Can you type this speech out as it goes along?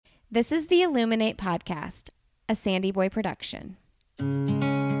This is the Illuminate Podcast, a Sandy Boy production.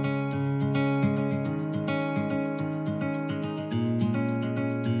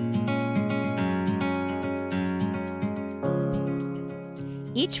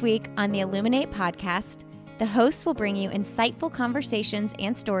 Each week on the Illuminate Podcast, the hosts will bring you insightful conversations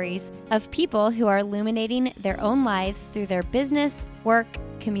and stories of people who are illuminating their own lives through their business, work,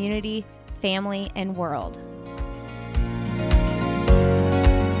 community, family, and world.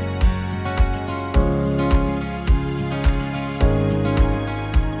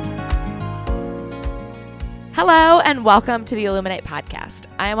 Hello and welcome to the Illuminate Podcast.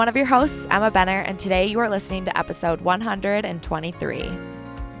 I am one of your hosts, Emma Benner, and today you are listening to episode 123.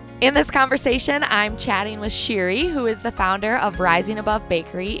 In this conversation, I'm chatting with Shiri, who is the founder of Rising Above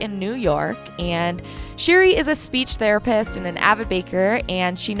Bakery in New York. And Shiri is a speech therapist and an avid baker,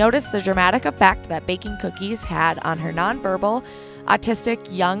 and she noticed the dramatic effect that baking cookies had on her nonverbal, autistic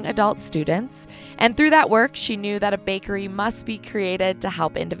young adult students. And through that work, she knew that a bakery must be created to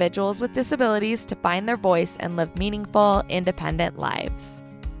help individuals with disabilities to find their voice and live meaningful, independent lives.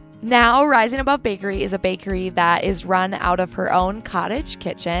 Now, Rising Above Bakery is a bakery that is run out of her own cottage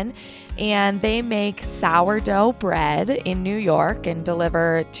kitchen, and they make sourdough bread in New York and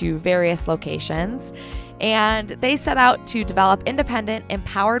deliver to various locations. And they set out to develop independent,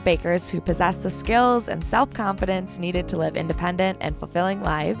 empowered bakers who possess the skills and self-confidence needed to live independent and fulfilling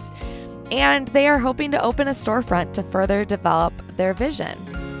lives. And they are hoping to open a storefront to further develop their vision.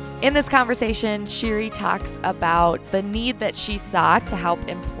 In this conversation, Shiri talks about the need that she saw to help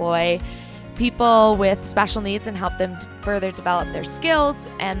employ people with special needs and help them further develop their skills,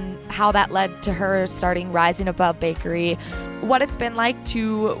 and how that led to her starting Rising Above Bakery, what it's been like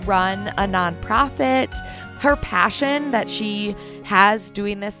to run a nonprofit, her passion that she has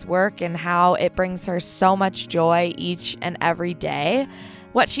doing this work and how it brings her so much joy each and every day,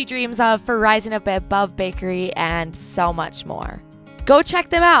 what she dreams of for Rising Above Bakery, and so much more. Go check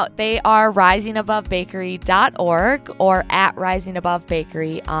them out. They are risingabovebakery.org or at Rising Above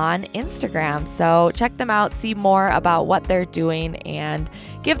Bakery on Instagram. So check them out, see more about what they're doing, and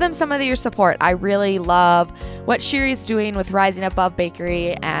give them some of your support. I really love what Shiri's doing with Rising Above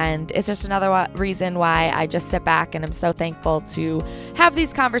Bakery, and it's just another reason why I just sit back and I'm so thankful to have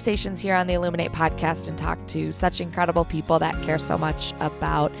these conversations here on the Illuminate Podcast and talk to such incredible people that care so much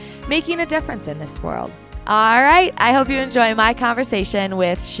about making a difference in this world. All right, I hope you enjoy my conversation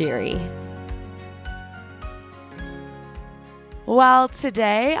with Shiri. Well,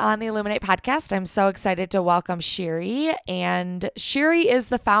 today on the Illuminate Podcast, I'm so excited to welcome Shiri. And Shiri is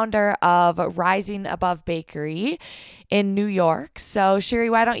the founder of Rising Above Bakery in New York. So Shiri,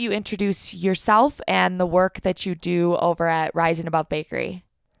 why don't you introduce yourself and the work that you do over at Rising Above Bakery?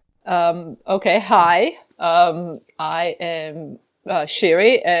 Okay, hi. I am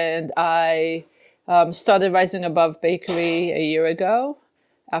Shiri, and I started Rising Above Bakery a year ago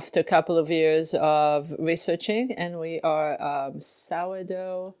after a couple of years of researching, and we are a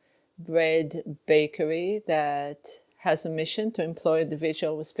sourdough bread bakery that has a mission to employ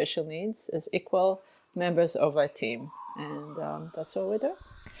individuals with special needs as equal members of our team, and that's what we do.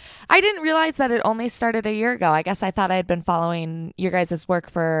 I didn't realize that it only started a year ago. I guess I thought I had been following your guys' work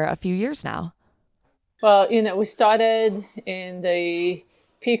for a few years now. Well, we started in the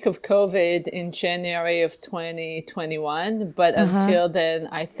peak of COVID in January of 2021, but until then,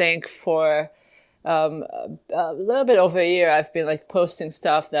 I think for a little bit over a year, I've been posting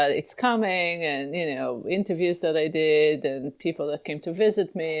stuff that it's coming, and interviews that I did, and people that came to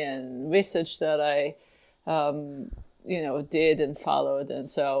visit me, and research that I did and followed, and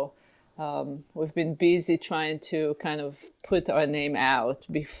so we've been busy trying to kind of put our name out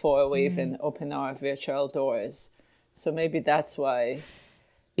before we even open our virtual doors. So maybe that's why.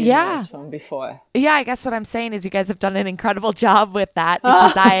 Yeah. From before. Yeah, I guess what I'm saying is you guys have done an incredible job with that,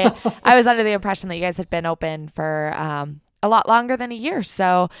 because I was under the impression that you guys had been open for a lot longer than a year.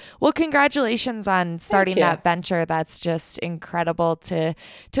 So, well, congratulations on starting that venture. That's just incredible to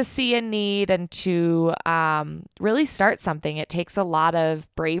see a need and to really start something. It takes a lot of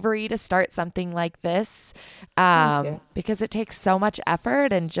bravery to start something like this, because it takes so much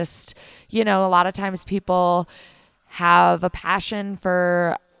effort, and just, a lot of times people have a passion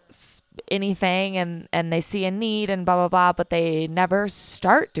for anything and they see a need and blah, blah, blah, but they never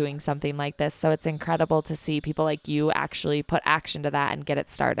start doing something like this. So it's incredible to see people like you actually put action to that and get it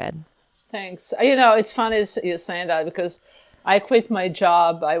started. Thanks. It's funny you're saying that, because I quit my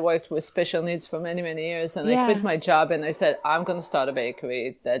job. I worked with special needs for many, many years, and I quit my job and I said, I'm going to start a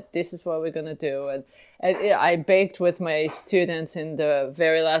bakery, that this is what we're going to do. And I baked with my students in the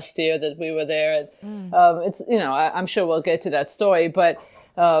very last year that we were there. And it's, I'm sure we'll get to that story, but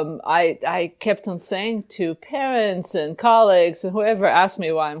I kept on saying to parents and colleagues and whoever asked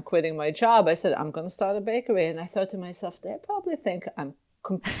me why I'm quitting my job, I said, I'm going to start a bakery. And I thought to myself, they probably think I'm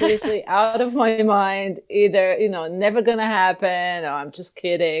completely out of my mind, either, never going to happen, or I'm just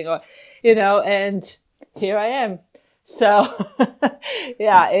kidding, or, and here I am. So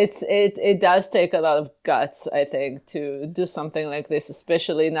yeah, it does take a lot of guts, I think, to do something like this,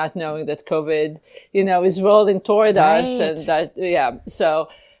 especially not knowing that COVID, is rolling toward us, and that, yeah. So,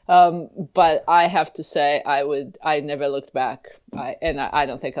 but I have to say, I never looked back. I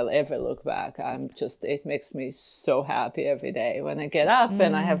don't think I'll ever look back. It makes me so happy every day when I get up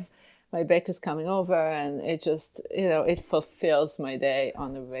and I have my bakers coming over, and it just, it fulfills my day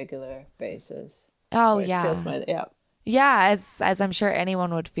on a regular basis. Oh, or it yeah. Feels yeah. Yeah, as I'm sure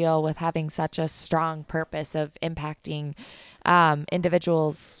anyone would feel with having such a strong purpose of impacting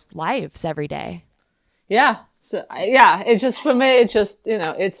individuals' lives every day. Yeah. So yeah, it's just, for me, it just,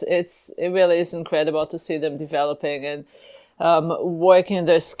 it really is incredible to see them developing and working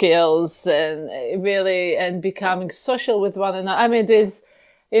their skills and really and becoming social with one another. I mean, there's,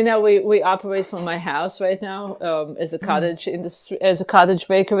 we operate from my house right now as a cottage industry, as a cottage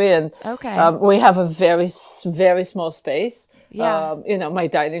bakery, and we have a very, very small space. Yeah. My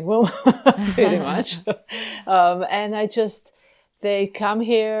dining room, pretty much. And they come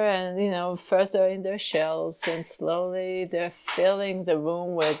here and, first they're in their shells and slowly they're filling the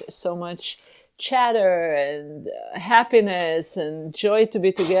room with so much chatter and happiness and joy to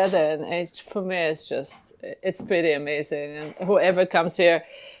be together. And for me, it's pretty amazing. And whoever comes here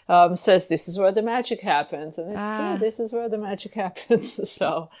says this is where the magic happens. And it's true, this is where the magic happens.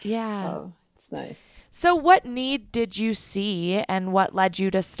 So yeah, it's nice. So what need did you see and what led you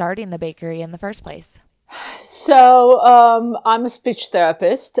to starting the bakery in the first place? So I'm a speech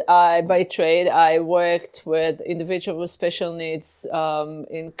therapist. By trade, I worked with individuals with special needs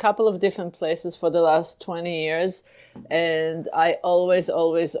in a couple of different places for the last 20 years. And I always,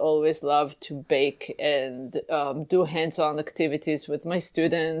 always, always loved to bake and do hands-on activities with my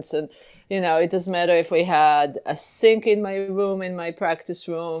students. And, it doesn't matter if we had a sink in my room, in my practice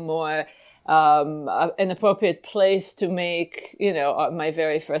room, or an appropriate place to make, my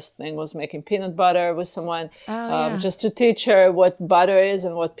very first thing was making peanut butter with someone, just to teach her what butter is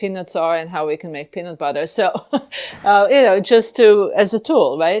and what peanuts are and how we can make peanut butter. So, just as a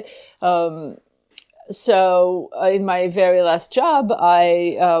tool, right? So in my very last job,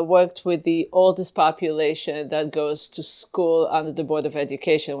 I worked with the oldest population that goes to school under the Board of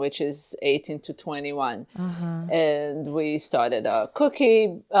Education, which is 18 to 21. And we started a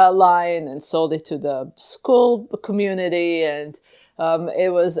cookie line and sold it to the school community. And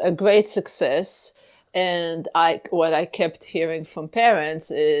it was a great success. And what I kept hearing from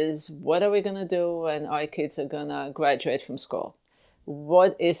parents is, what are we going to do when our kids are going to graduate from school?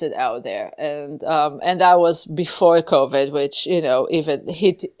 What is it out there? And that was before COVID, which, even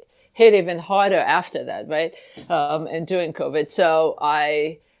hit even harder after that, right? And during COVID. So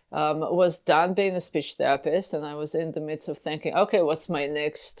I was done being a speech therapist, and I was in the midst of thinking, okay, what's my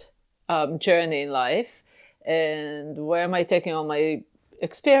next journey in life? And where am I taking all my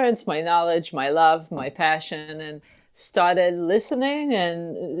experience, my knowledge, my love, my passion? And started listening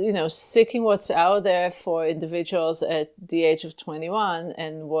and, seeking what's out there for individuals at the age of 21.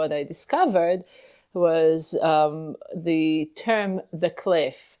 And what I discovered was the term the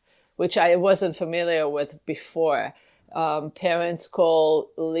cliff, which I wasn't familiar with before. Parents call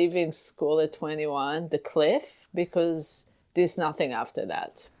leaving school at 21 the cliff because there's nothing after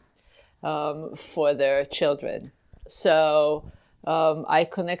that for their children. So I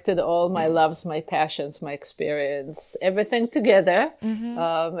connected all my loves, my passions, my experience, everything together,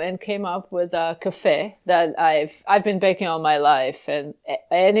 and came up with a cafe that I've been baking all my life. And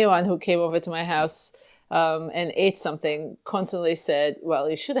anyone who came over to my house and ate something constantly said, "Well,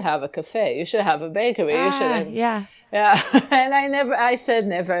 you should have a cafe. You should have a bakery. You should." Yeah. Yeah, and I said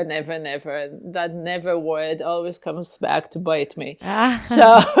never, never, never. And that never word always comes back to bite me.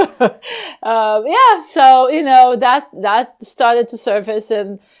 So, so, that started to surface,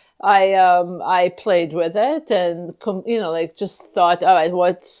 and I played with it and, just thought, all right,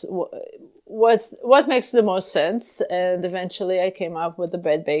 what makes the most sense? And eventually I came up with the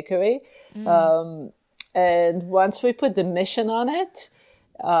bread bakery. And once we put the mission on it,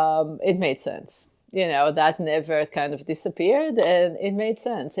 it made sense. That never kind of disappeared, and it made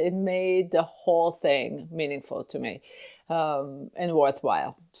sense. It made the whole thing meaningful to me, and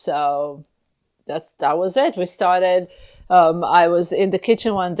worthwhile. So that was it. We started. I was in the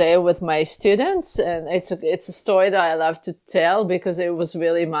kitchen one day with my students, and it's a story that I love to tell because it was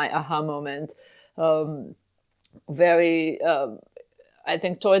really my aha moment. I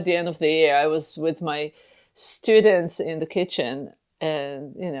think toward the end of the year, I was with my students in the kitchen,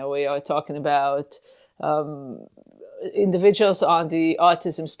 and we are talking about individuals on the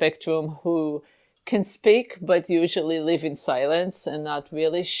autism spectrum who can speak but usually live in silence and not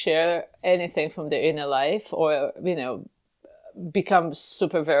really share anything from their inner life, or become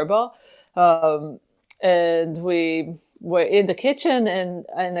super verbal. And we were in the kitchen, and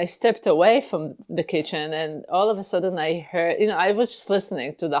I stepped away from the kitchen, and all of a sudden I heard, I was just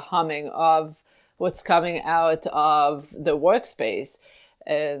listening to the humming of what's coming out of the workspace.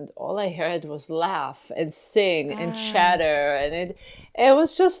 And all I heard was laugh and sing and chatter. And it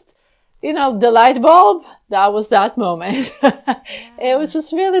was just, the light bulb, that was that moment. It was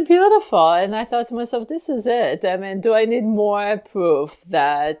just really beautiful. And I thought to myself, this is it. I mean, do I need more proof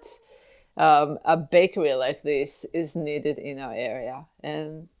that a bakery like this is needed in our area?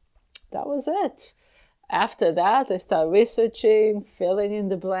 And that was it. After that, I started researching, filling in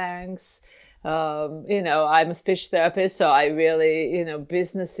the blanks. I'm a speech therapist, so I really,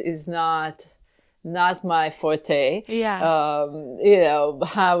 business is not my forte. Yeah.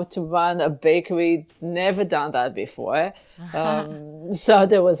 How to run a bakery, never done that before. So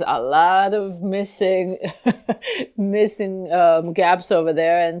there was a lot of missing gaps over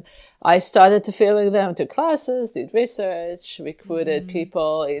there. And I started to fill them to classes, did research, recruited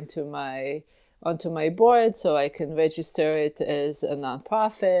people onto my board so I can register it as a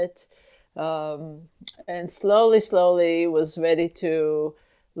nonprofit. And slowly was ready to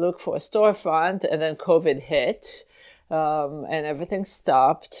look for a storefront, and then COVID hit, and everything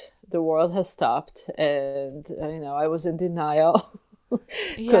stopped. The world has stopped, and I was in denial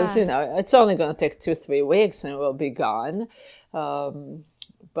because it's only going to take 2-3 weeks and we'll be gone.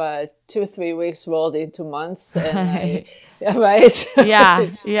 But 2-3 weeks rolled into months, and right? Yeah.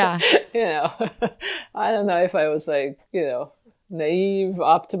 I don't know if I was like, naive,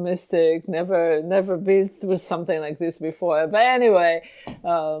 optimistic, never been through something like this before. But anyway,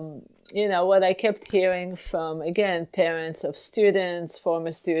 what I kept hearing from, again, parents of students,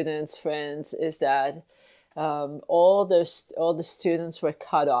 former students, friends, is that all the students were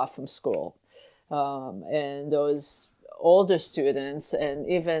cut off from school. And those older students, and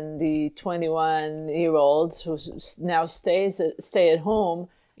even the 21-year-olds who now stay at home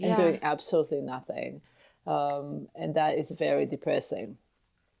and doing absolutely nothing. And that is very depressing.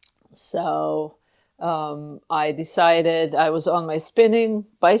 So I decided, I was on my spinning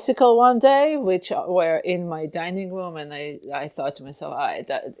bicycle one day, which were in my dining room, and I thought to myself,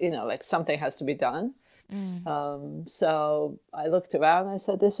 like something has to be done. So I looked around and I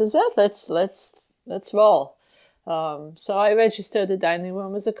said, this is it. Let's roll. So I registered the dining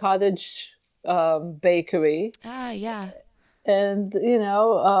room as a cottage bakery. And,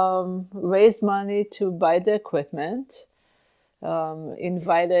 raised money to buy the equipment,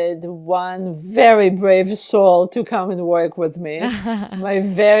 invited one very brave soul to come and work with me. My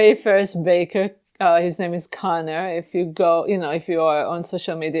very first baker, his name is Connor. If you go, if you are on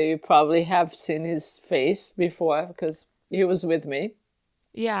social media, you probably have seen his face before because he was with me.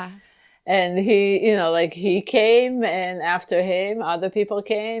 Yeah. And he, he came, and after him, other people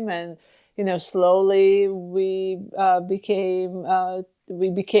came, and slowly we became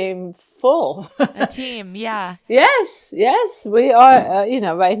full. A team, yeah. Yes, we are.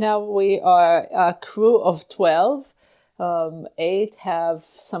 Right now we are a crew of 12. 8 have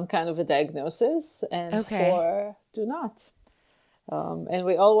some kind of a diagnosis, and 4 do not. And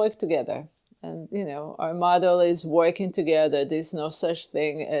we all work together. And our model is working together. There's no such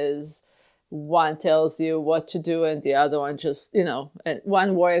thing as one tells you what to do and the other one just, and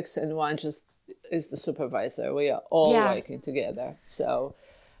one works and one just is the supervisor. We are all working together. So,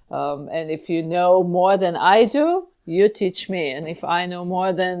 and if you know more than I do, you teach me. And if I know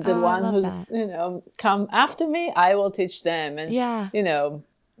more than the one who's, come after me, I will teach them. And,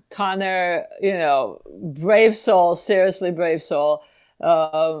 Connor, brave soul, seriously brave soul,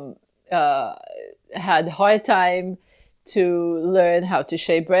 had a hard time to learn how to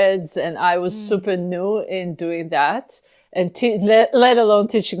shape breads, and I was super new in doing that, and let alone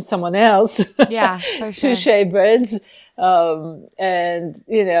teaching someone else for sure. to shape breads. And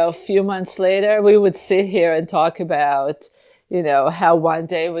a few months later, we would sit here and talk about how one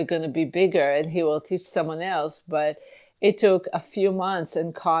day we're going to be bigger, and he will teach someone else. But it took a few months,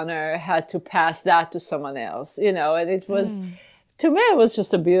 and Connor had to pass that to someone else. And it was to me, it was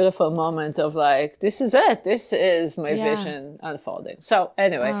just a beautiful moment of like, this is it. This is my Yeah. vision unfolding. So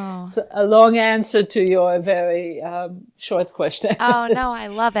anyway, Oh. it's a long answer to your very short question. Oh no, I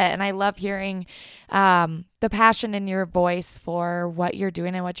love it. And I love hearing the passion in your voice for what you're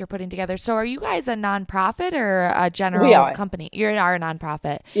doing and what you're putting together. So are you guys a nonprofit or a We general are. company? You are a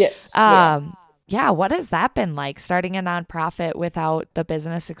nonprofit. Yes, we are. Yeah, what has that been like starting a nonprofit without the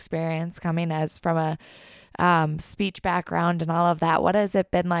business experience coming as from a speech background and all of that? What has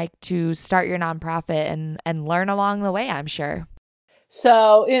it been like to start your nonprofit and learn along the way, I'm sure?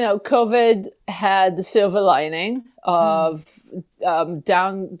 So, COVID had the silver lining Mm. of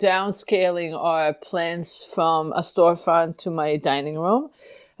downscaling our plans from a storefront to my dining room.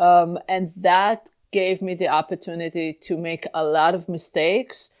 And that gave me the opportunity to make a lot of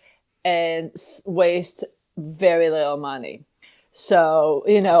mistakes and waste very little money. So,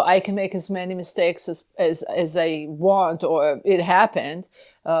 I can make as many mistakes as I want or it happened.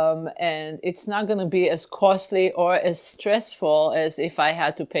 And it's not going to be as costly or as stressful as if I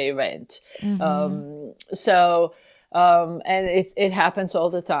had to pay rent. Mm-hmm. And it happens all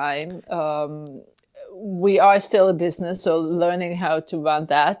the time. We are still a business, so learning how to run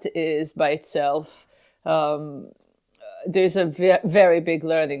that is by itself. There's a very big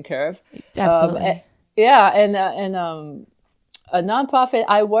learning curve. Absolutely. Yeah, and a nonprofit.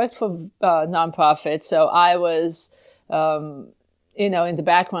 I worked for a nonprofit, so I was, in the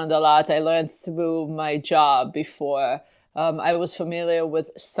background a lot. I learned through my job before. I was familiar with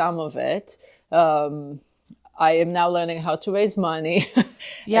some of it. I am now learning how to raise money and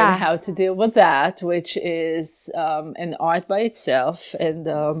Yeah. how to deal with that, which is an art by itself. And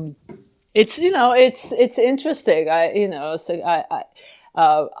it's interesting.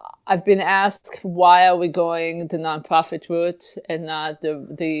 I've been asked, why are we going the nonprofit route and not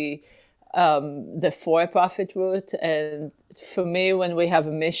the for-profit route? And for me, when we have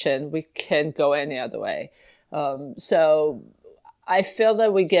a mission, we can't go any other way. So I feel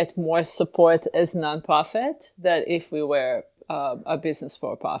that we get more support as nonprofit than if we were a business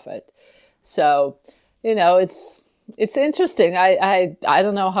for-profit. So, it's interesting. I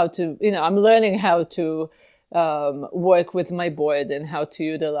don't know how to, I'm learning how to work with my board and how to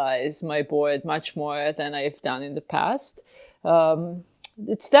utilize my board much more than I've done in the past.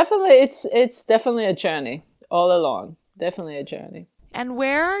 It's definitely a journey all along. Definitely a journey. And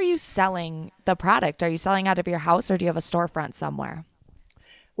where are you selling the product? Are you selling out of your house or do you have a storefront somewhere?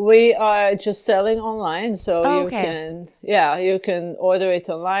 We are just selling online, so Oh, you okay. can, yeah, you can order it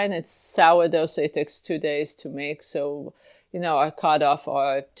online. It's sourdough, so it takes 2 days to make. So, our cutoff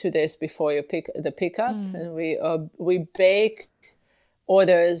are 2 days before you pick the pickup, Mm. and we bake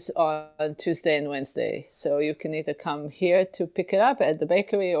orders on Tuesday and Wednesday. So you can either come here to pick it up at the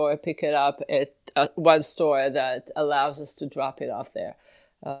bakery or pick it up at one store that allows us to drop it off there,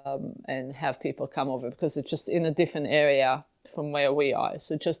 and have people come over because it's just in a different area from where we are.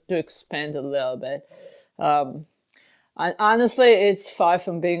 So just to expand a little bit. And honestly, it's far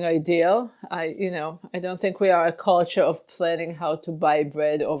from being ideal. I don't think we are a culture of planning how to buy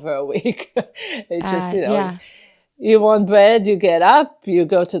bread over a week. It just, Yeah. you want bread, you get up, you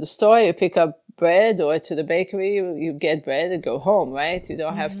go to the store, you pick up bread, or to the bakery, you get bread and go home, right? You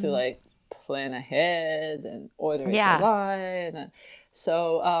don't have to Hmm. like plan ahead and order it Yeah. online. And so,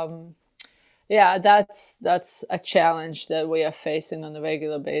 yeah, that's a challenge that we are facing on a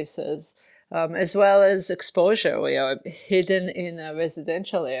regular basis, as well as exposure. We are hidden in a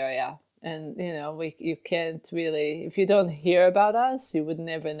residential area, and you can't really, if you don't hear about us, you would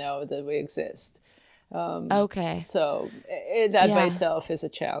never know that we exist. Okay. So that by Yeah. itself is a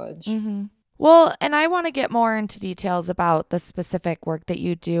challenge. Hmm. Well, and I want to get more into details about the specific work that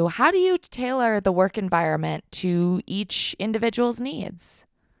you do. How do you tailor the work environment to each individual's needs?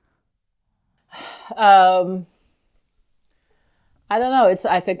 Um, I don't know.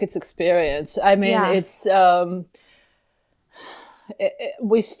 I think it's experience. I mean, Yeah.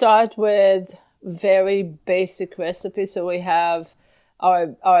 we start with very basic recipes. So we have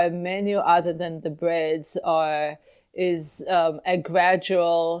our menu, other than the breads, is a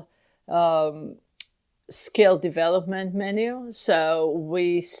gradual skill development menu. So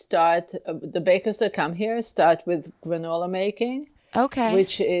we start, the bakers that come here start with granola making, Okay.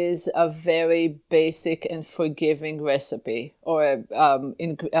 which is a very basic and forgiving recipe or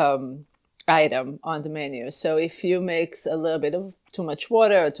item on the menu. So if you mix a little bit of too much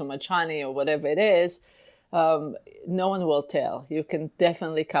water or too much honey or whatever it is, no one will tell. You can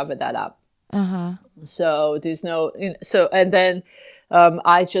definitely cover that up. Uh-huh. So there's no, so, and then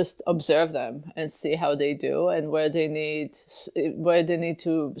I just observe them and see how they do and where they need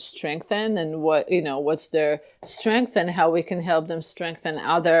to strengthen, and what's their strength and how we can help them strengthen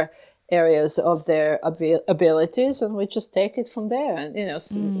other areas of their abilities, and we just take it from there. And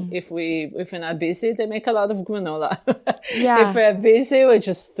if we're not busy, they make a lot of granola. If we're busy, we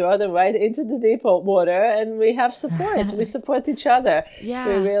just throw them right into the deep water, and we have support. We support each other. We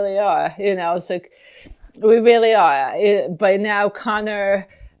really are. It's like we really are. By now, Connor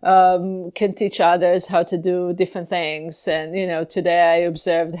can teach others how to do different things, and today I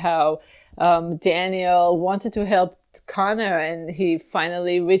observed how Daniel wanted to help Connor, and he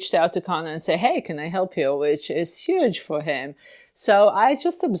finally reached out to Connor and said, "Hey, can I help you?" Which is huge for him. So I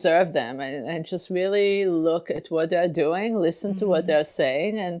just observe them and just really look at what they're doing, listen to what they're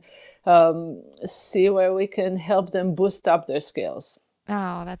saying, and see where we can help them boost up their skills.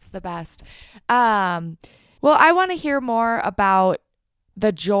 Oh, that's the best. Well, I want to hear more about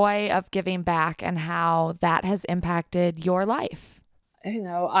the joy of giving back and how that has impacted your life.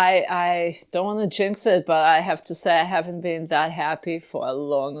 I don't want to jinx it, but I have to say I haven't been that happy for a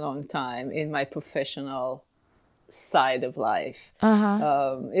long, long time in my professional side of life.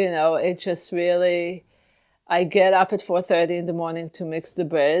 It just really, I get up at 4:30 in the morning to mix the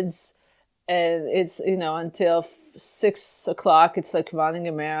breads, and it's, until 6 o'clock, it's like running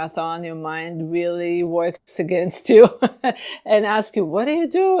a marathon. Your mind really works against you and asks you, what are you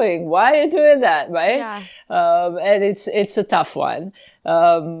doing? Why are you doing that? Right? Yeah. And it's a tough one.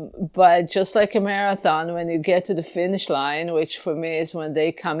 But just like a marathon, when you get to the finish line, which for me is when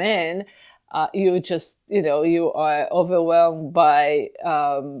they come in, you just, you are overwhelmed by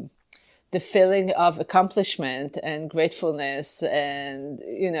the feeling of accomplishment and gratefulness and,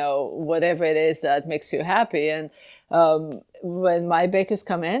 whatever it is that makes you happy. And when my bakers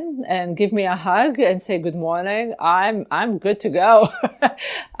come in and give me a hug and say good morning, I'm good to go.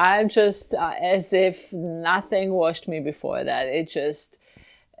 I'm just as if nothing washed me before that. It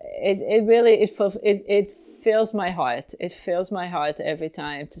fills my heart. It fills my heart every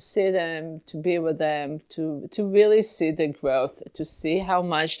time to see them, to be with them, to really see the growth, to see how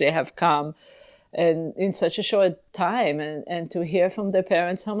much they have come and in such a short time, and to hear from their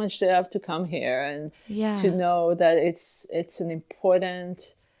parents how much they have to come here, and to know that it's an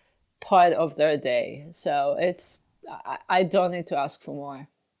important part of their day. So I don't need to ask for more.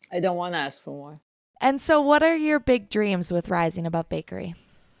 I don't want to ask for more. And so what are your big dreams with Rising Above Bakery?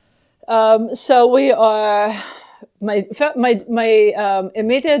 So we are, my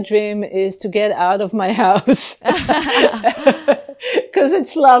immediate dream is to get out of my house because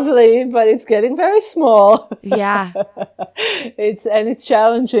it's lovely, but it's getting very small. Yeah. It's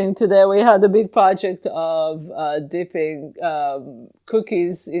challenging. Today we had a big project of dipping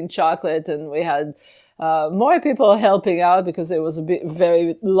cookies in chocolate, and we had more people helping out because it was a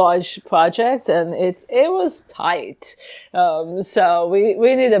very large project, and it was tight. So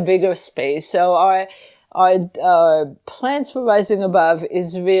we need a bigger space. So our plans for Rising Above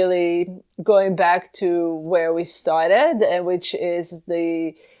is really going back to where we started, which is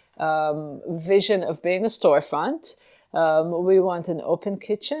the vision of being a storefront. We want an open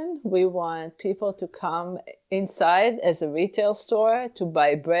kitchen. We want people to come inside as a retail store to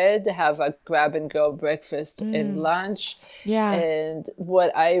buy bread, have a grab and go breakfast and lunch. Yeah. And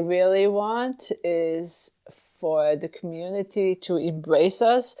what I really want is for the community to embrace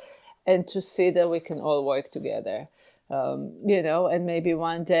us and to see that we can all work together. And maybe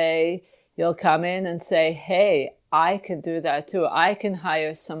one day you'll come in and say, hey, I can do that too. I can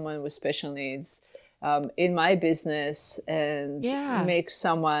hire someone with special needs in my business and make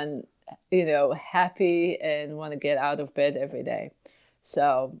someone, happy and want to get out of bed every day.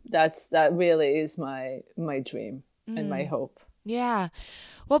 So that really is my dream and my hope. Yeah.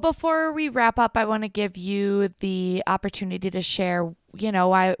 Well, before we wrap up, I want to give you the opportunity to share,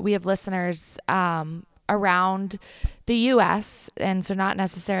 why we have listeners around the U.S. and so not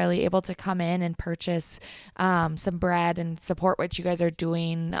necessarily able to come in and purchase some bread and support what you guys are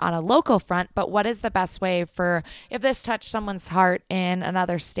doing on a local front. But what is the best way if this touched someone's heart in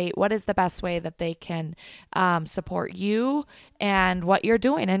another state, what is the best way that they can support you and what you're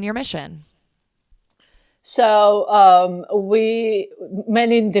doing and your mission? So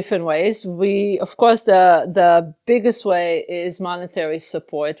many different ways. Of course, the biggest way is monetary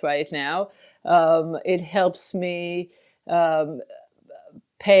support right now. It helps me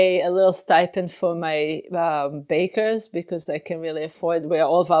pay a little stipend for my bakers because I can really afford. We're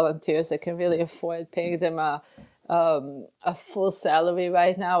all volunteers. I can really afford paying them a full salary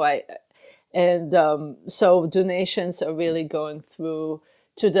right now. So donations are really going through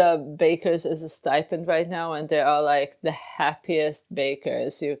to the bakers as a stipend right now, and they are like the happiest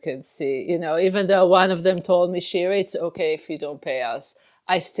bakers you can see. Even though one of them told me, Shiri, it's okay if you don't pay us.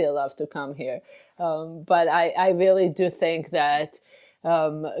 I still love to come here. But I really do think that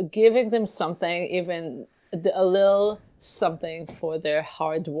giving them something, even a little something for their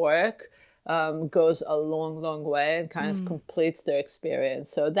hard work, goes a long, long way and kind of completes their experience.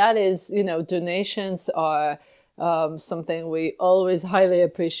 So that is, donations are something we always highly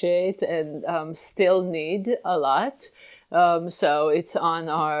appreciate and still need a lot. So it's on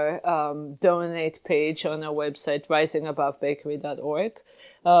our donate page on our website, risingabovebakery.org.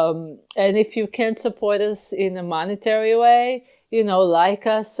 And if you can support us in a monetary way, like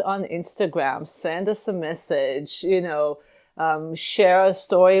us on Instagram, send us a message, share a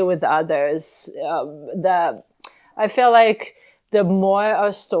story with others. I feel like the more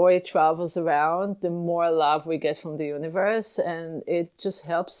our story travels around, the more love we get from the universe. And it just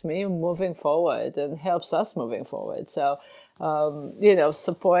helps me moving forward and helps us moving forward. So,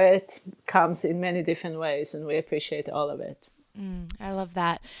 support comes in many different ways, and we appreciate all of it. I love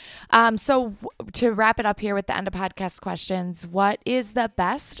that. So to wrap it up here with the end of podcast questions, what is the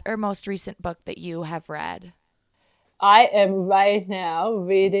best or most recent book that you have read? I am right now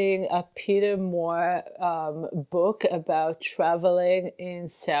reading a Peter Moore book about traveling in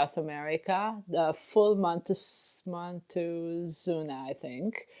South America, the full Montezuma, I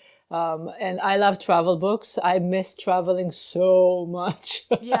think. And I love travel books. I miss traveling so much.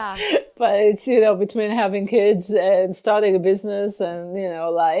 Yeah. But it's, between having kids and starting a business and,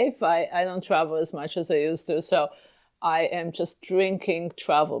 life, I don't travel as much as I used to. So I am just drinking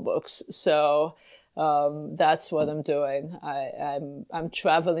travel books. So that's what I'm doing. I'm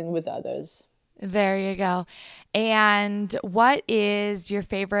traveling with others. There you go. And what is your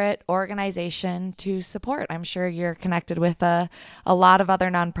favorite organization to support? I'm sure you're connected with a lot of other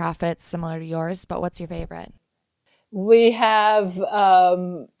nonprofits similar to yours, but what's your favorite? We have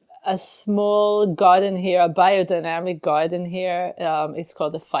a small garden here, a biodynamic garden here. It's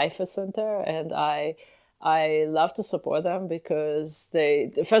called the Pfeiffer Center, and I love to support them because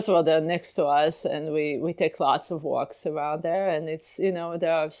first of all, they're next to us, and we take lots of walks around there. And it's,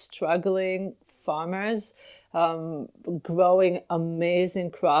 there are struggling farmers growing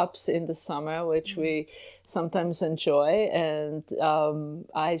amazing crops in the summer, which we sometimes enjoy. And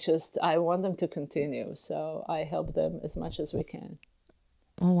I want them to continue. So I help them as much as we can.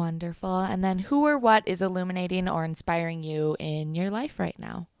 Wonderful. And then who or what is illuminating or inspiring you in your life right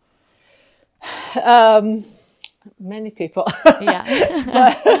now? Many people.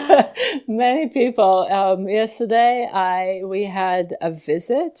 Yeah. Many people. Yesterday, we had a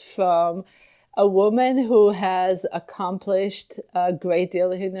visit from a woman who has accomplished a great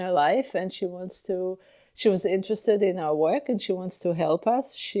deal in her life, and she was interested in our work, and she wants to help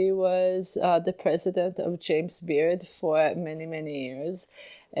us. She was the president of James Beard for many, many years,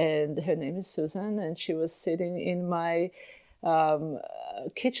 and her name is Susan, and she was sitting in my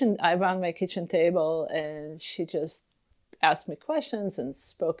kitchen, around my kitchen table, and she just asked me questions and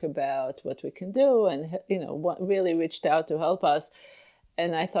spoke about what we can do, and what really reached out to help us.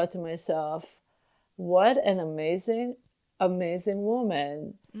 And I thought to myself, what an amazing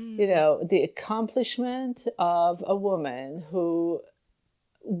woman. The accomplishment of a woman who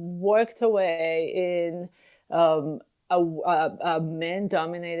worked her way in a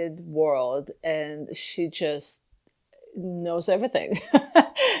man-dominated world, and she just knows everything.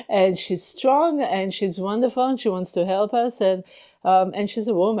 And she's strong, and she's wonderful, and she wants to help us, and she's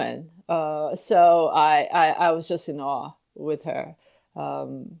a woman. So I was just in awe with her.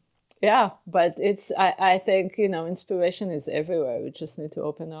 Yeah, but I think, inspiration is everywhere. We just need to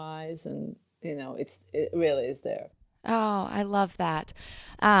open our eyes, and, it really is there. Oh, I love that.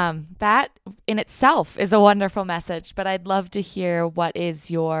 That in itself is a wonderful message, but I'd love to hear what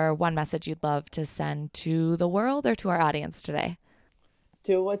is your one message you'd love to send to the world or to our audience today.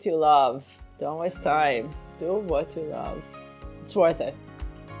 Do what you love. Don't waste time. Do what you love. It's worth it.